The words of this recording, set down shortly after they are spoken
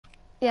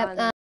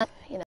Yep,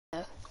 you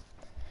know.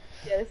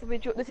 Yeah, this will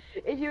be.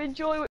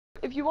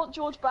 If you want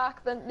George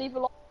back, then leave a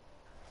like.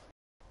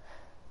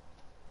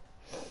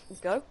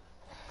 Let's go.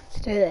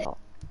 Let's do this.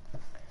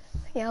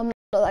 Yeah, I'm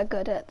not that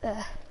good at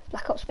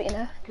Black Ops, but you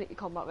know. Complete your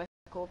combat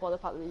record by the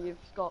fact that you've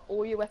got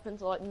all your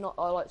weapons are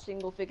like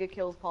single figure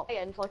kills pop.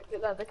 KN's like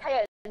the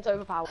KN's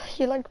overpowered.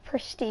 You like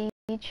prestige.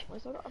 Have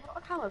I got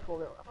a camo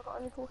for it? Have I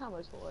got any cool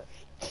camos for it?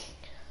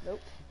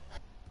 Nope.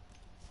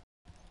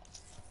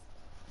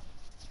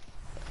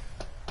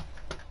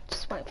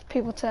 Just wait for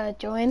people to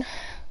join.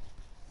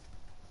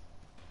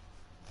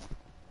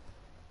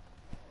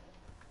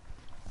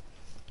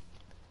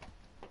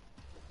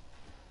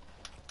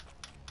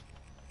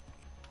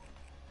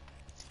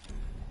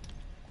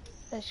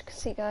 As you can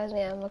see, guys,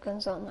 yeah, my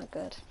guns aren't that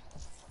good.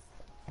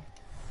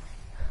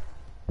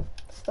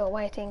 Still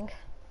waiting.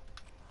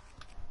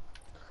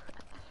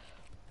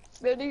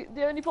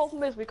 The only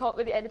problem is we can't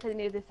really edit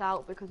any of this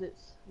out because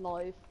it's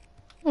live.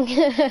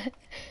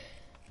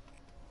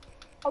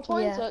 I'll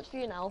try and search for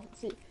you now. Let's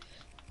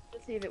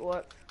see if it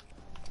works.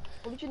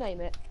 What did you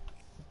name it?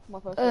 My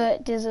first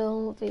name.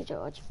 Dizzle v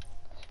George.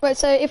 Right,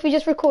 so if we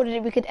just recorded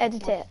it, we could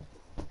edit it.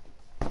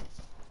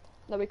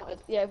 No, we could.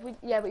 Yeah, but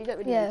you don't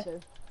really need to.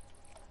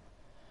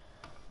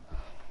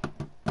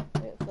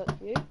 Let's search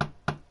for you.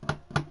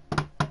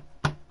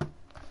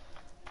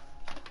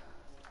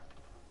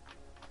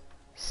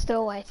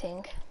 Still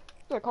waiting.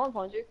 I can't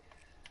find you.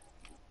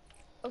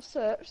 I've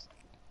searched.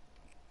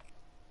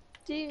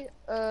 Go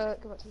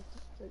back to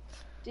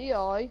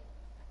DI.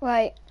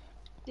 Right.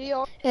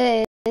 DI.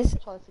 It is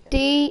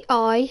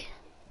DI.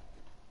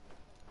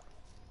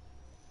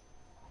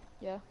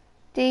 Yeah.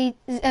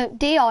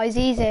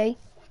 DIZZ.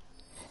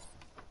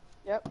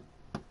 Yep.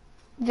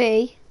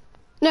 V.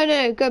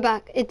 No, go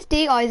back. It's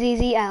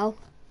DIZZL.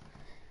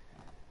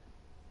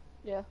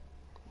 Yeah.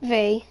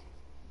 V.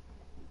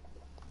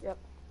 Yep.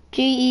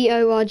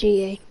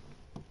 GEORGE.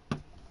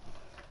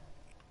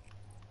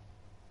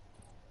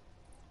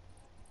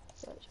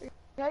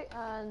 Okay,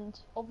 and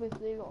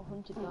obviously we've got a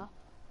hunted map.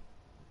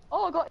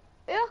 Oh, I got it.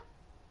 Yeah.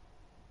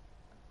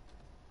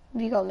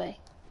 Have you got me?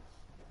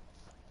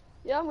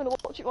 Yeah, I'm gonna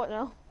watch it right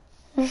now.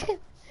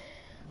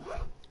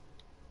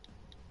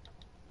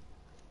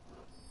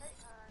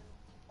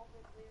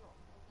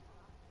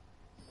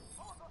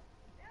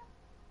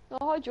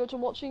 Oh, hi George,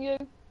 I'm watching you.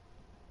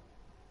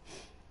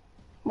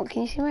 What,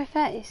 can you see my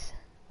face?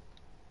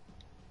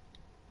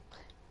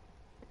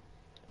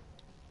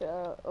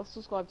 Yeah, I'll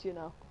subscribe to you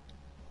now.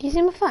 Can you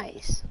see my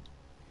face?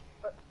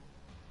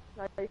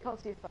 No, you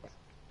can't see his face.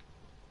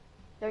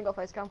 You haven't got a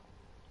face cam.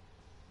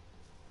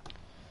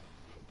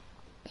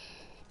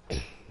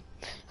 I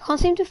can't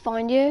seem to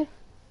find you.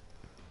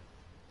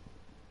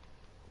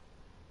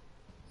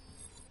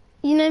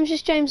 Your name's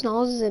just James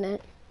Knowles, isn't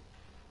it?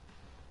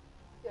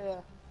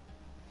 Yeah.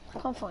 I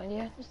can't find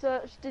you.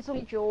 Just did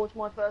something George,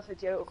 my first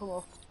video, it'll come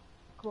up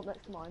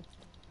next to mine.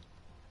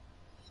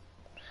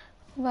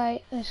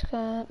 Right, let's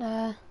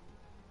go.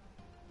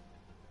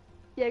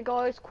 Yeah,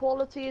 guys,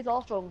 quality is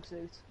our strong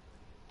suit.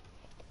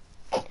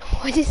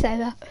 Why'd you say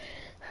that?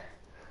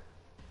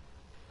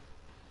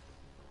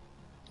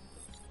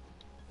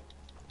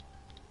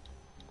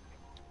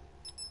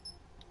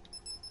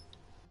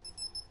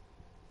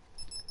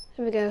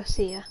 Here we go,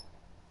 see ya.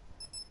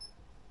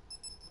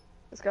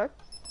 Let's go.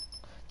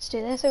 Let's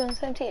do this, we're on the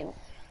same team.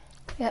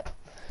 Yep.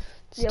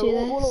 Let's do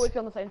we'll this. always be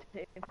on the same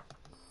team.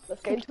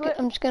 Let's get into it.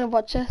 I'm just gonna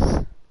watch us.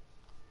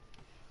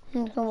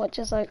 I'm just gonna watch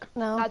us like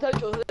now. I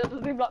don't know, it'll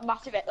be like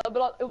massive echo,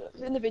 but like,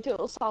 in the video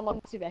it'll sound like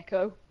massive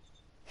echo.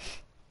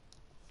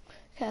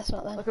 Okay, that's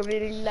not then. Like a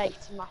really late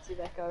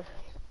massive echo.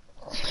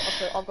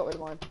 I've got rid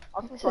of mine.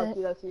 I've subscribed to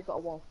you though, so you've got a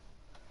 1.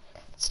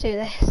 Let's do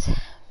this.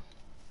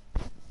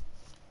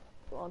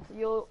 Go on, so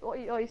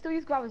you still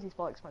use gravity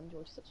spikes, man,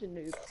 George. Such a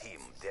noob. Team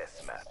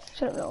deathmatch.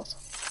 Shut up, Knowles.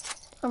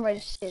 I'm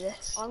ready to do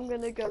this. I'm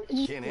gonna go.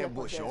 Can't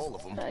ambush all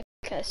of them.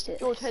 Okay, let's do this.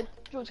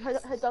 George,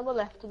 head down the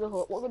left to the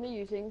hut. What are we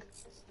using?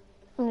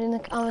 I'm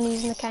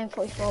using the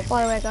KN-44.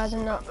 By the way, guys,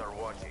 I'm not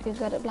too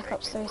good at Black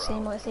Ops 3, so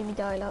you might see me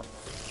dial up.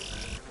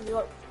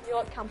 You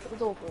like camp at the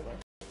door for me?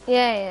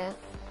 Yeah.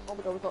 Oh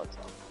my god, we got it.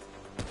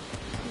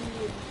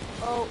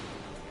 Oh.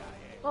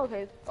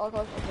 Okay. Okay,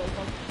 come.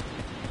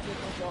 Here's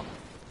my shot.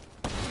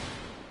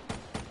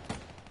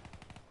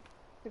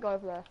 The guy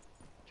over there.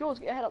 George,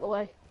 get your head out the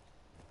way.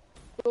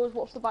 George,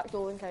 watch the back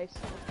door in case.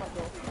 Back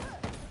door.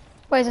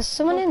 Wait, is there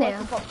someone in there?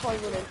 Try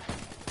running.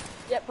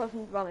 Yep,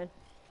 person running.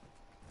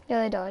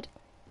 Yeah, they died.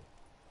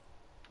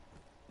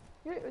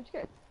 Where'd you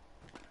get?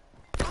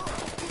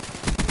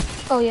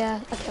 Oh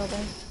yeah, I killed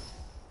him.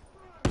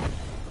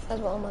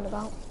 That's what I'm on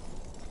about.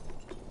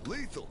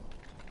 Lethal.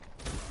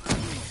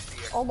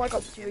 Oh my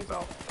god, Jimmy's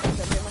off.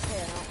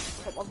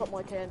 I've got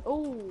my KN.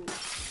 Ooh.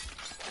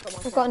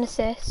 I've got an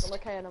assist.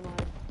 Got my KN on mine.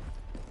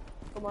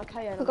 Got my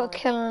KN on I've got a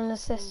kill and an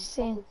assist.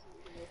 Seen.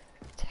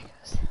 Take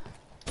us.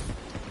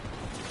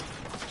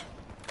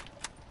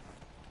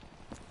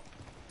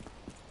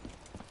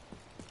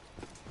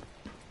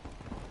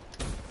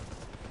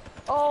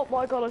 Oh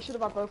my god, I should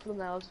have had both of them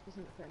now. I just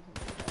wasn't paying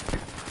attention.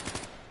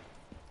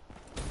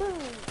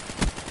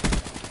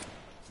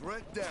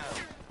 Threat down.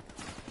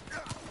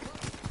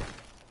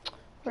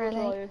 Really?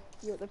 Where are you?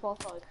 You at the far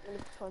side. I'm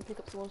gonna try and pick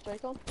up someone's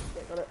Drake on.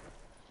 Yeah, got it.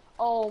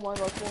 Oh my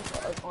god, someone's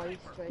got an ice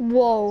Drake.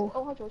 Whoa.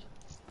 Oh, hi George.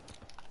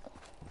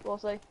 What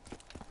was I say?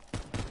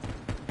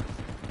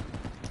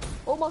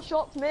 All my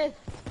shots missed.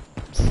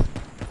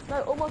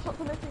 No, all my shots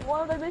are missing. Why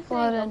are they missing? Well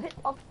I've then. hit.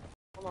 Oh,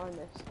 I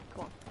missed.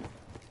 Come on.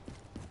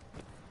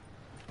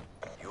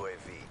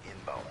 UAV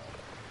inbound.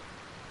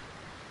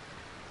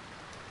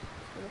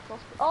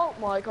 Oh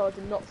my god, I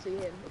did not see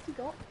him. What's he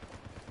got?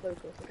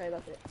 Locust. Okay,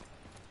 that's it.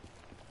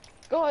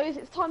 Guys,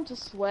 it's time to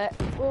sweat.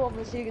 We're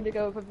obviously going to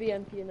go with a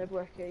VMP and a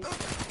brekkie.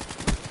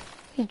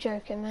 You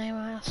joking, mate?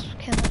 My ass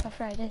can't look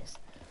afraid this.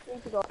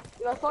 Wait,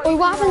 Wait,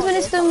 what happens when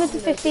it's done with the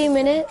 15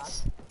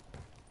 minutes?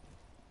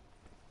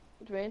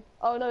 What do you mean?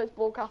 Oh no, it's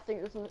broadcasting.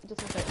 It doesn't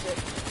affect it.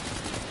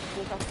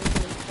 Broadcasting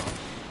is fine.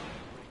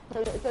 So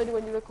it's only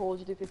when you record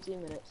you do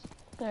 15 minutes.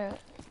 Alright.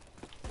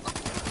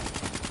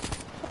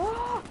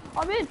 Ah,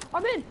 I'm in!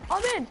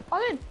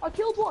 I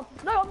killed one!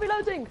 No, I'm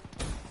reloading!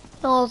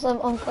 No,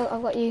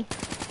 I've got you.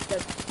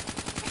 Dead.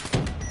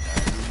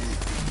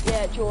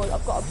 Yeah, George,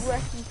 I've got a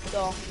brekkie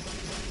stuff.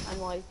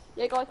 And like,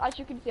 yeah guys, as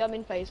you can see, I'm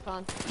in phase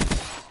fan.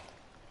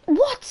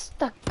 What?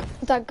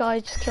 That guy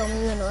just killed me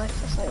with a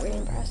knife. That's like really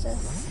impressive.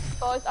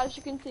 Guys, as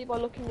you can see by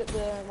looking at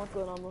my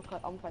gun,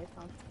 I'm phase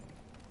fan.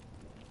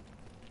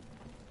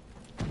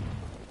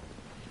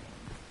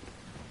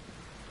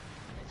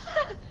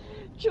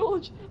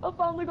 George, I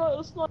found the guy that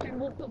was sniping,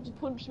 walked up to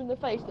punch him in the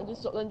face, then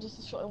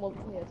just shot him once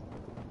in the head.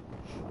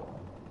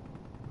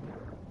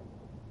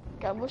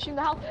 Okay, I'm rushing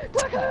the house.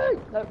 Quickly!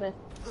 No, me.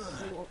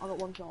 I got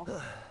one shot.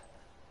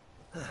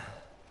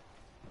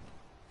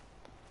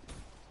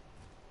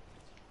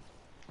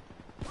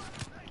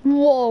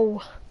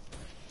 Whoa.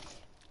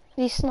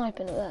 He's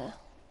sniping up there.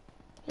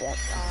 Yep.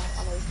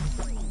 I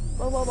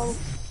know. Whoa.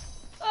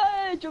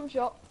 Hey, jump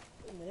shot.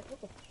 Wait a minute,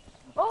 what the?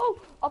 Oh,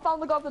 I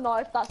found the guy with the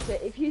knife. That's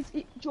it. If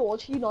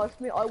George, he knifed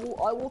me. I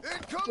will.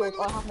 George,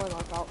 I have my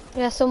knife out.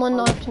 Yeah, someone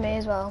knifed me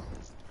as well.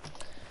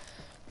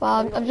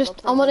 Well,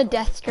 I'm on a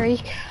death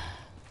streak.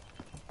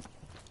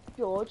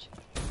 George,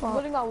 What? I'm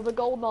running around with a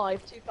gold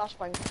knife, 2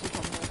 flashbangs, 2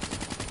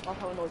 combos. That's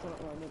how annoyed I'm at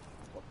the moment.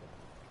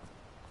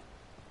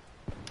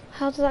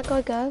 How did that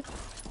guy go?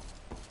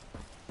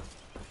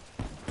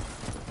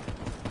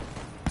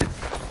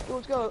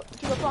 George, go. Do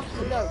you got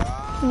flashes? Go.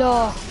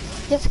 No.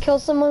 You have to kill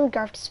someone with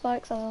gravity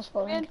spikes as I was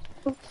falling.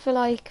 In. For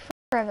like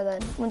forever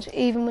then,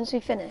 even once we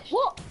finish.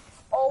 What?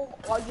 Oh,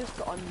 I just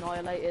got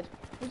annihilated.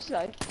 What'd you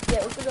say? Yeah,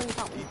 it was good on the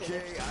count when you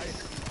finished.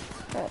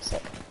 Right,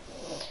 sick.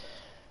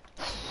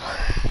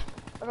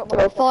 I got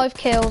my 5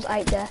 kills,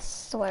 8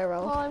 deaths. That's the way I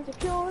roll. Time to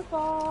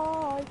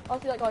purify. I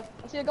see that guy.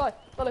 I see a guy.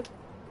 Follow.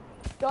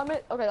 Damn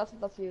it. Okay,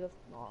 that's you. That's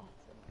not.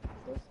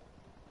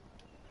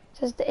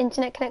 Says the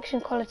internet connection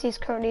quality is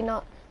currently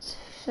not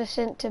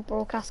sufficient to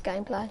broadcast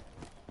gameplay.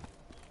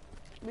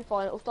 It'll be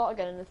fine. It'll start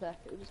again in a sec.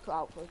 It'll just cut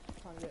out for a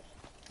tiny bit.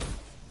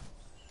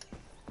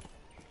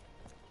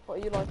 What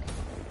are you like?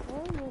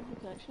 Oh, no, the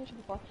connection should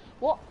be fine.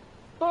 What?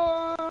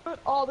 Burn!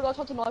 Oh, the guy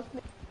tried to knife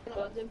me. I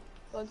burned him.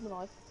 Burned him a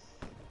knife.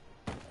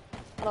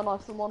 And I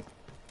knifed someone.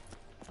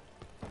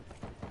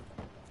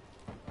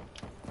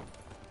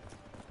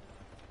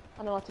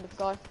 And I knifed this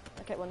guy.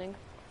 I kept running.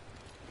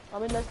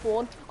 I'm in their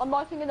spawn. I'm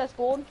knifing in their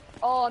spawn.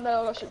 Oh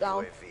no, I got shut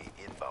down. UAV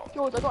inbound.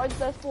 George, I got into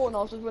their spawn. I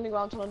was just running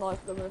around trying to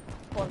knife them and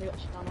finally got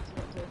shut down after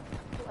that too.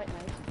 Wait, no.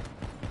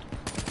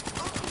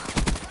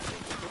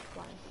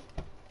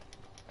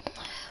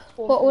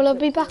 What, will I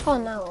be back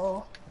on now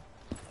or?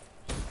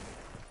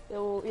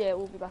 Yeah,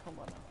 we'll be back on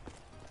by now.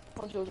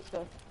 Come on, George, let's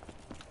go.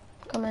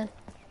 Come in.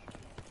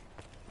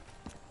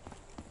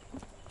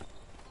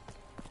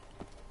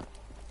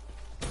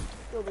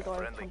 Still the guy.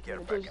 Friendly care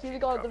George, package see the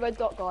guy, the red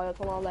dot guy that's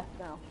on our left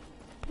now.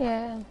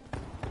 Yeah.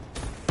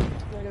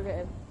 I'm gonna go get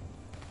him.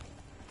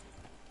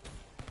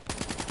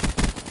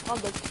 I'm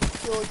dead.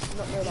 George,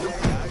 not near that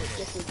one.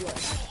 Just with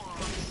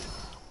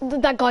you.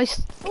 That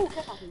guy's Oh, what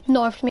happened?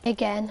 knifed me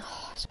again.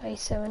 Oh,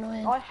 it's so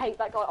annoying. I hate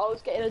that guy. I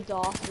was getting a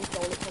dart and he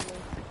stole it from me.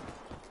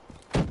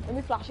 Let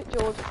me flash it,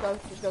 George. Just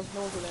go.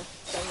 No one's in there.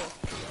 Stay here.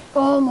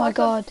 Oh my Nice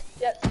god.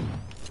 Yep.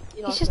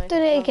 He's just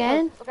done it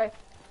again. Okay.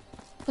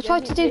 I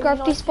tried to do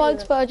gravity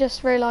spikes, but I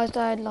just realised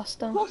I had lost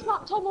them. Cross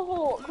map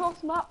tomahawk.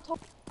 Cross map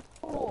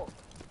tomahawk.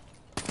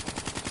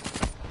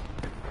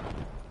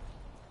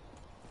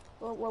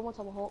 Well, where are my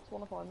tomahawks? I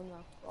want to find them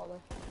now. Where are they?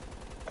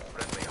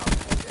 Friendly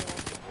hostage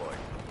deployed.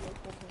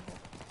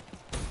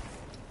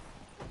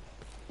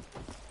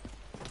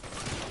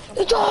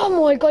 Oh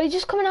my god, he's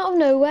just coming out of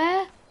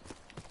nowhere.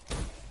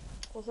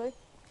 Was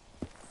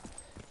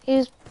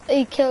he?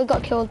 He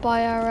got killed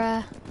by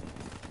our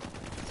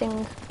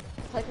thing.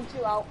 Taking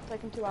 2 out.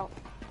 Taking 2 out.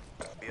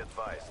 Be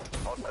advised.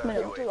 Hostile Come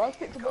here. I UAV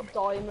picked up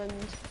incoming.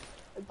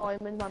 a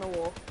diamond man of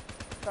war.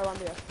 Go around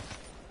here.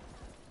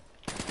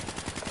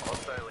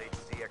 Hostile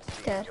HCXD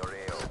in Dead. your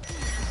AO.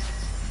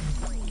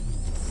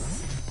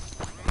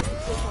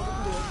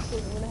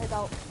 I'm gonna head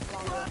out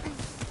around here.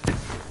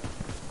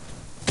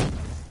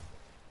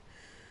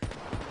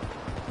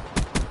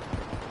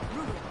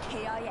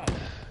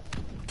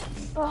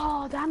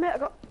 Oh, damn it, I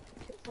got...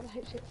 I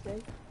hate shit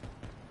today.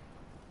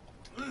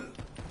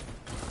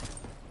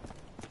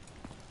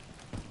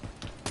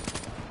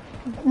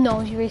 No,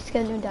 you really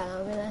scared him down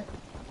over there.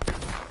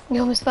 You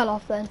almost fell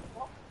off then.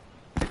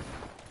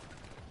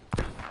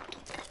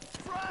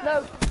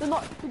 No,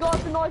 the guy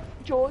with the knife,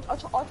 George, I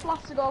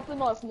flashed the guy with the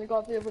knife and the guy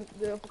with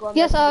the other guy.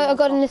 Yes, I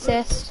got an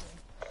assist.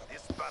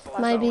 This battle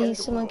Maybe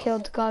someone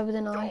killed the guy with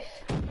the knife.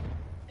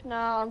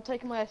 Nah, I'm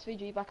taking my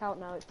SVG back out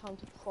now. It's time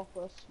to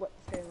proper sweat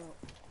this game out.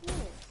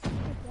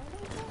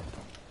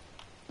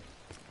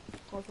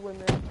 Time to win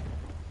this.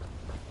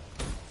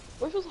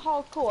 Which was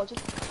hardcore, I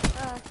just...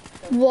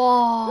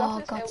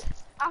 Whoa, God.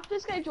 After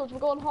this game, George, we're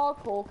going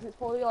hardcore, because it's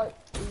probably like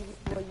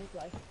the way you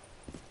play.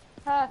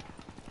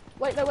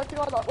 Wait, no, where's the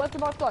guy? Where's the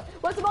knife guy?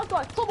 Where's the knife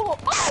guy? Tomahawk!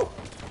 Oh!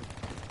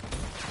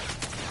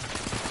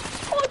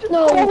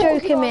 No, you're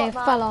joking me, it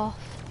fell off.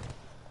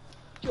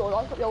 George,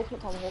 I've got the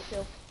ultimate tomahawk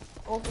kill.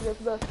 I want to go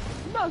for the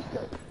no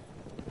scope.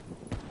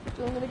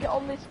 So I'm gonna get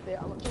on this bit.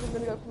 I'm just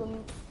gonna go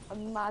for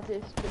the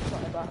maddest big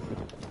shot ever.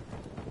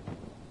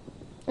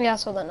 Yeah, I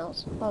saw that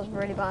nose. That was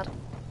really bad.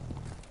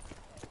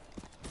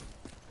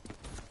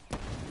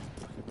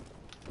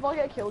 If I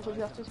get killed, George,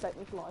 you have to respect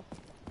me for life.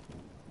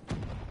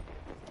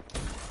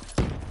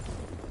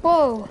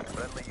 Whoa!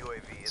 friendly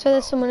UAV So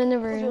there's someone in the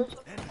room.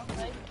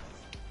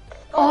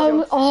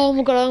 Oh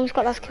my god, I almost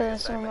got that kill.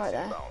 There's someone right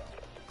there.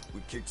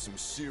 We kicked some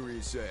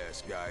serious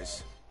ass,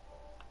 guys.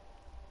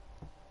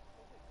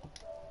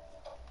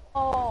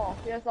 Oh,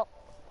 yes, that.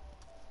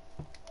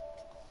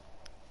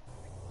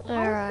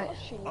 Alright.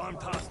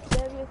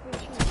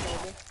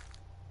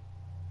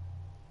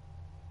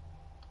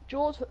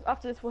 George,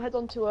 after this, we'll head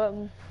on to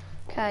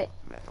Okay.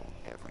 Metal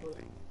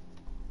everything.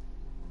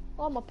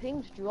 Oh, my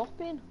ping's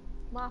dropping.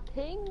 My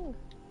ping.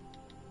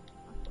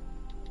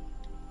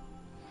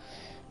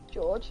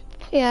 George,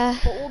 Yeah.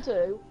 what we'll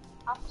do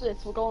after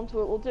this, we'll go on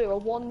to it. We'll do a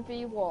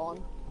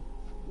 1v1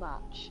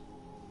 match.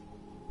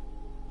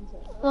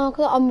 No,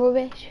 cause I'm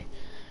rubbish.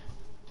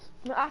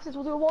 No, after this,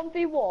 we'll do a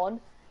 1v1.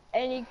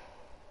 Any.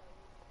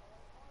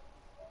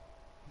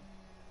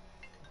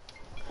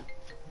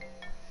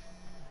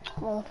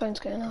 Well, my phone's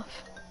going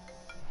off.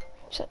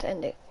 Just have to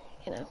end it,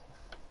 you know.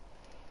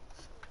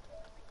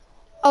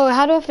 Oh,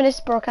 how do I finish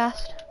the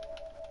broadcast?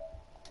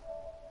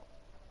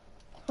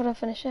 How do I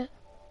finish it?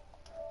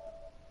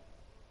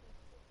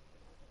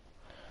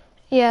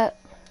 Yeah.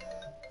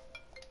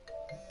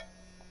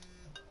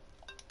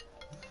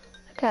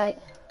 Okay.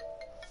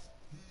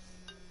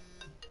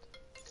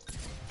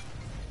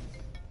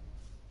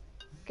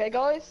 Okay,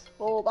 guys.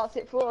 Well, that's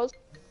it for us.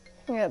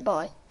 Yeah,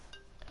 bye.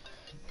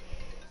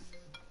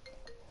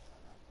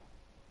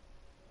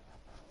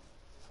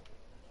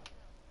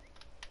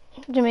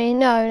 Do you mean?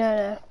 No, no,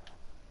 no.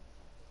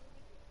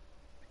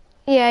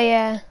 Yeah,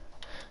 yeah.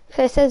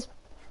 So it says...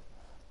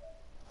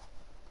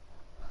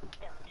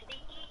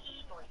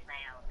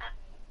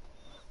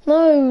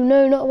 No,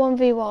 no, not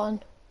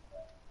 1v1.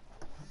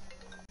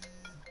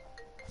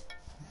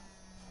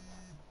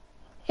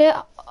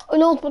 Yeah, I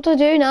know what to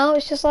do now.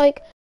 It's just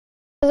like,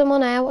 as I'm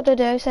on air, what do I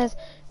do? It says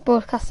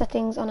broadcast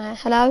settings on air.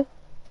 Hello?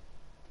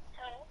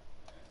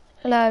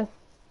 Hello?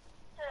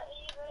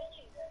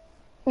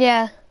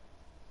 Yeah.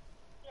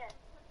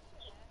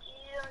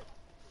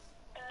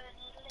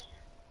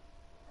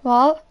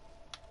 What?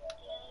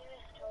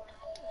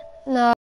 No.